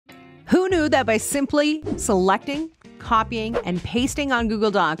Who knew that by simply selecting, copying, and pasting on Google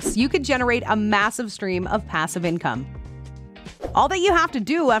Docs, you could generate a massive stream of passive income? All that you have to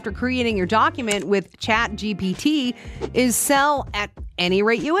do after creating your document with ChatGPT is sell at any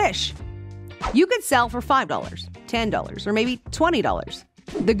rate you wish. You could sell for $5, $10, or maybe $20.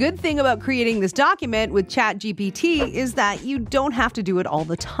 The good thing about creating this document with ChatGPT is that you don't have to do it all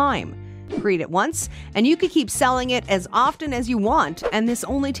the time. Create it once, and you could keep selling it as often as you want, and this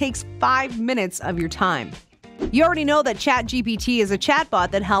only takes 5 minutes of your time. You already know that ChatGPT is a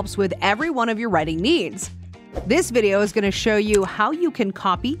chatbot that helps with every one of your writing needs. This video is going to show you how you can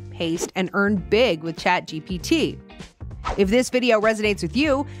copy, paste, and earn big with ChatGPT. If this video resonates with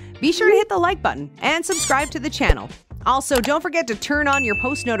you, be sure to hit the like button and subscribe to the channel. Also, don't forget to turn on your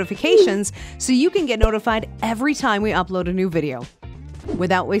post notifications so you can get notified every time we upload a new video.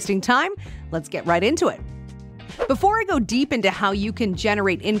 Without wasting time, let's get right into it. Before I go deep into how you can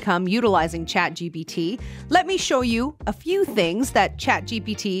generate income utilizing ChatGPT, let me show you a few things that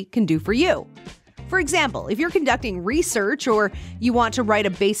ChatGPT can do for you. For example, if you're conducting research or you want to write a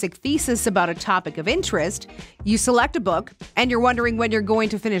basic thesis about a topic of interest, you select a book and you're wondering when you're going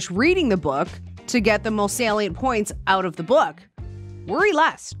to finish reading the book to get the most salient points out of the book. Worry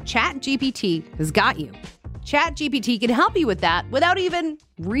less, ChatGPT has got you. ChatGPT can help you with that without even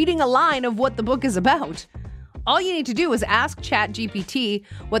reading a line of what the book is about. All you need to do is ask ChatGPT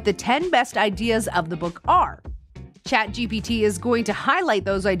what the 10 best ideas of the book are. ChatGPT is going to highlight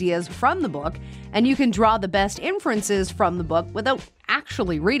those ideas from the book, and you can draw the best inferences from the book without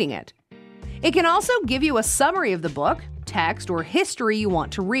actually reading it. It can also give you a summary of the book, text, or history you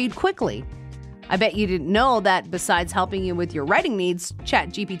want to read quickly. I bet you didn't know that besides helping you with your writing needs,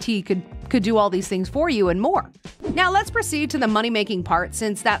 ChatGPT could do all these things for you and more. Now let's proceed to the money-making part,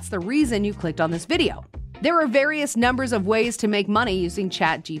 since that's the reason you clicked on this video. There are various numbers of ways to make money using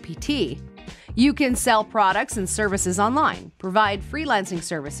ChatGPT. You can sell products and services online, provide freelancing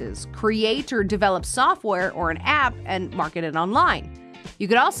services, create or develop software or an app and market it online. You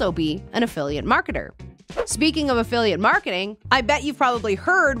could also be an affiliate marketer. Speaking of affiliate marketing, I bet you've probably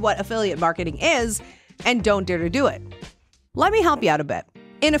heard what affiliate marketing is and don't dare to do it. Let me help you out a bit.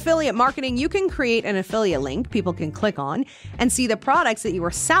 In affiliate marketing, you can create an affiliate link people can click on and see the products that you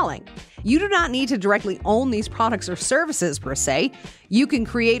are selling. You do not need to directly own these products or services per se. You can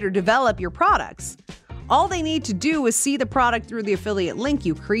create or develop your products. All they need to do is see the product through the affiliate link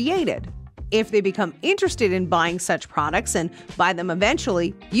you created. If they become interested in buying such products and buy them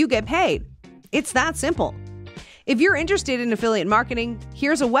eventually, you get paid. It's that simple. If you're interested in affiliate marketing,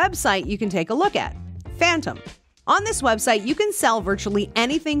 here's a website you can take a look at: Phantom. On this website, you can sell virtually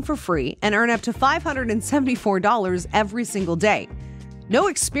anything for free and earn up to $574 every single day. No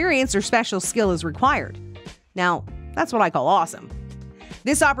experience or special skill is required. Now, that's what I call awesome.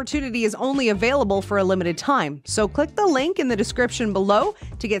 This opportunity is only available for a limited time, so click the link in the description below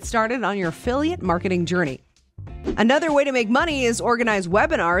to get started on your affiliate marketing journey. Another way to make money is organize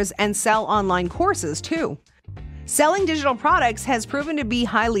webinars and sell online courses too. Selling digital products has proven to be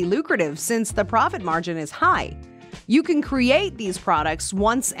highly lucrative since the profit margin is high. You can create these products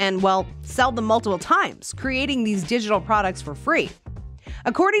once and, sell them multiple times, creating these digital products for free.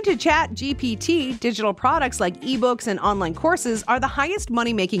 According to ChatGPT, digital products like ebooks and online courses are the highest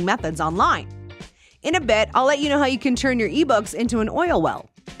money-making methods online. In a bit, I'll let you know how you can turn your ebooks into an oil well.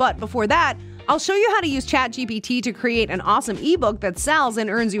 But before that, I'll show you how to use ChatGPT to create an awesome ebook that sells and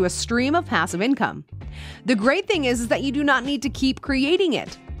earns you a stream of passive income. The great thing is that you do not need to keep creating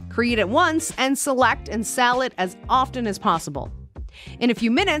it. Create it once and select and sell it as often as possible. In a few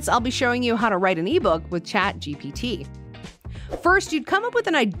minutes, I'll be showing you how to write an ebook with ChatGPT. First, you'd come up with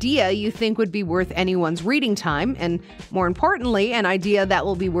an idea you think would be worth anyone's reading time, and more importantly, an idea that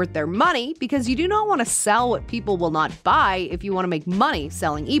will be worth their money, because you do not want to sell what people will not buy if you want to make money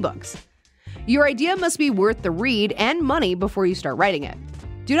selling ebooks. Your idea must be worth the read and money before you start writing it.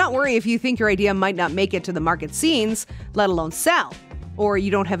 Do not worry if you think your idea might not make it to the market scenes, let alone sell, or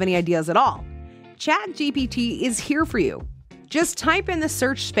you don't have any ideas at all. ChatGPT is here for you. Just type in the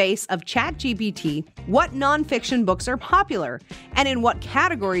search space of ChatGPT what nonfiction books are popular and in what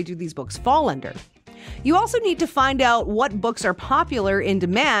category do these books fall under. You also need to find out what books are popular in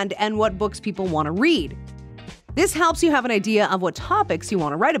demand and what books people want to read. This helps you have an idea of what topics you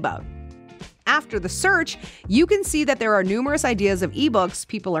want to write about. After the search, you can see that there are numerous ideas of ebooks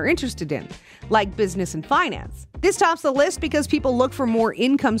people are interested in, like business and finance. This tops the list because people look for more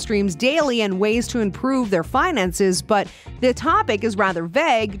income streams daily and ways to improve their finances, but the topic is rather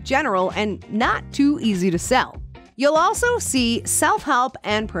vague, general, and not too easy to sell. You'll also see self-help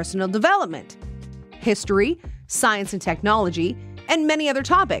and personal development, history, science and technology, and many other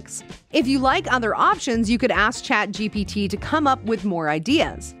topics. If you like other options, you could ask ChatGPT to come up with more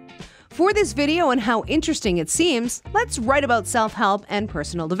ideas. For this video and how interesting it seems, let's write about self-help and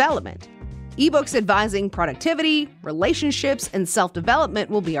personal development. Ebooks advising productivity, relationships, and self-development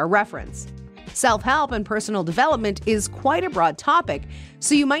will be our reference. Self-help and personal development is quite a broad topic,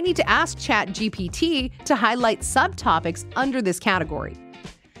 so you might need to ask ChatGPT to highlight subtopics under this category.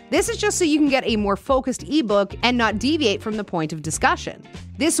 This is just so you can get a more focused ebook and not deviate from the point of discussion.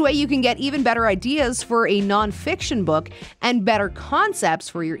 This way you can get even better ideas for a nonfiction book and better concepts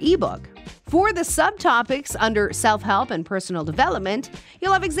for your ebook. For the subtopics under self-help and personal development,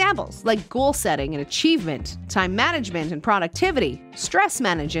 you'll have examples like goal setting and achievement, time management and productivity, stress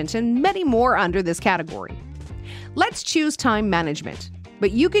management, and many more under this category. Let's choose time management,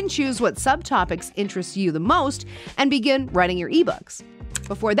 but you can choose what subtopics interest you the most and begin writing your ebooks.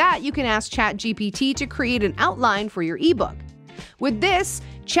 Before that, you can ask ChatGPT to create an outline for your ebook. With this,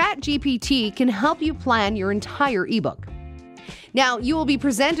 ChatGPT can help you plan your entire ebook. Now, you will be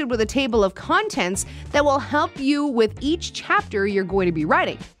presented with a table of contents that will help you with each chapter you're going to be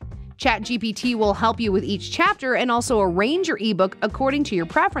writing. ChatGPT will help you with each chapter and also arrange your ebook according to your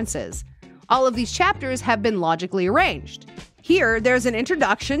preferences. All of these chapters have been logically arranged. Here, there's an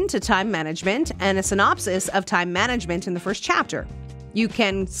introduction to time management and a synopsis of time management in the first chapter. You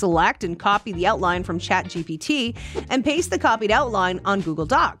can select and copy the outline from ChatGPT and paste the copied outline on Google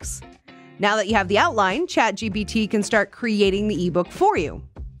Docs. Now that you have the outline, ChatGPT can start creating the ebook for you.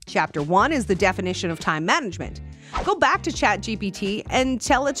 Chapter 1 is the definition of time management. Go back to ChatGPT and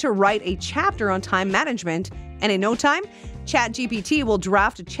tell it to write a chapter on time management, and in no time, ChatGPT will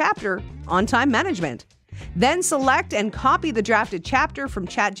draft a chapter on time management. Then select and copy the drafted chapter from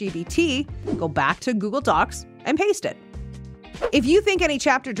ChatGPT, go back to Google Docs, and paste it. If you think any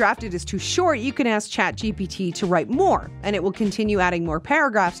chapter drafted is too short, you can ask ChatGPT to write more, and it will continue adding more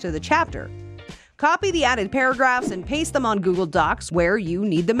paragraphs to the chapter. Copy the added paragraphs and paste them on Google Docs where you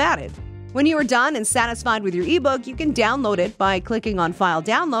need them added. When you are done and satisfied with your ebook, you can download it by clicking on File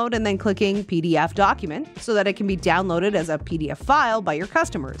Download and then clicking PDF Document so that it can be downloaded as a PDF file by your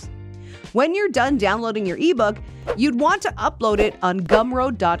customers. When you're done downloading your ebook, you'd want to upload it on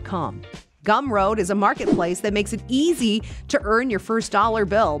Gumroad.com. Gumroad is a marketplace that makes it easy to earn your first dollar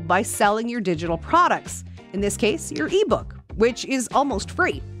bill by selling your digital products, in this case, your ebook, which is almost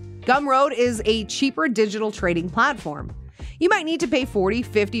free. Gumroad is a cheaper digital trading platform. You might need to pay $40,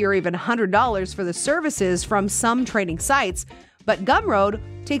 $50, or even $100 for the services from some trading sites, but Gumroad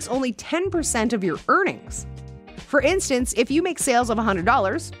takes only 10% of your earnings. For instance, if you make sales of $100,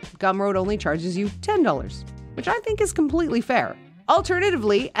 Gumroad only charges you $10, which I think is completely fair.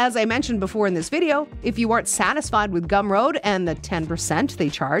 Alternatively, as I mentioned before in this video, if you aren't satisfied with Gumroad and the 10% they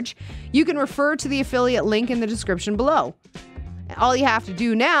charge, you can refer to the affiliate link in the description below. All you have to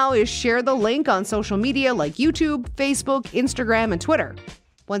do now is share the link on social media like YouTube, Facebook, Instagram, and Twitter.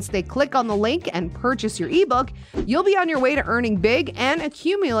 Once they click on the link and purchase your ebook, you'll be on your way to earning big and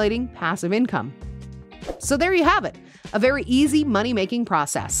accumulating passive income. So there you have it, a very easy money-making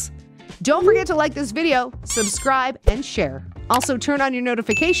process. Don't forget to like this video, subscribe, and share. Also, turn on your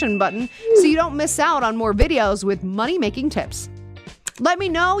notification button so you don't miss out on more videos with money-making tips. Let me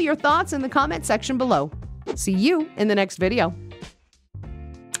know your thoughts in the comment section below. See you in the next video.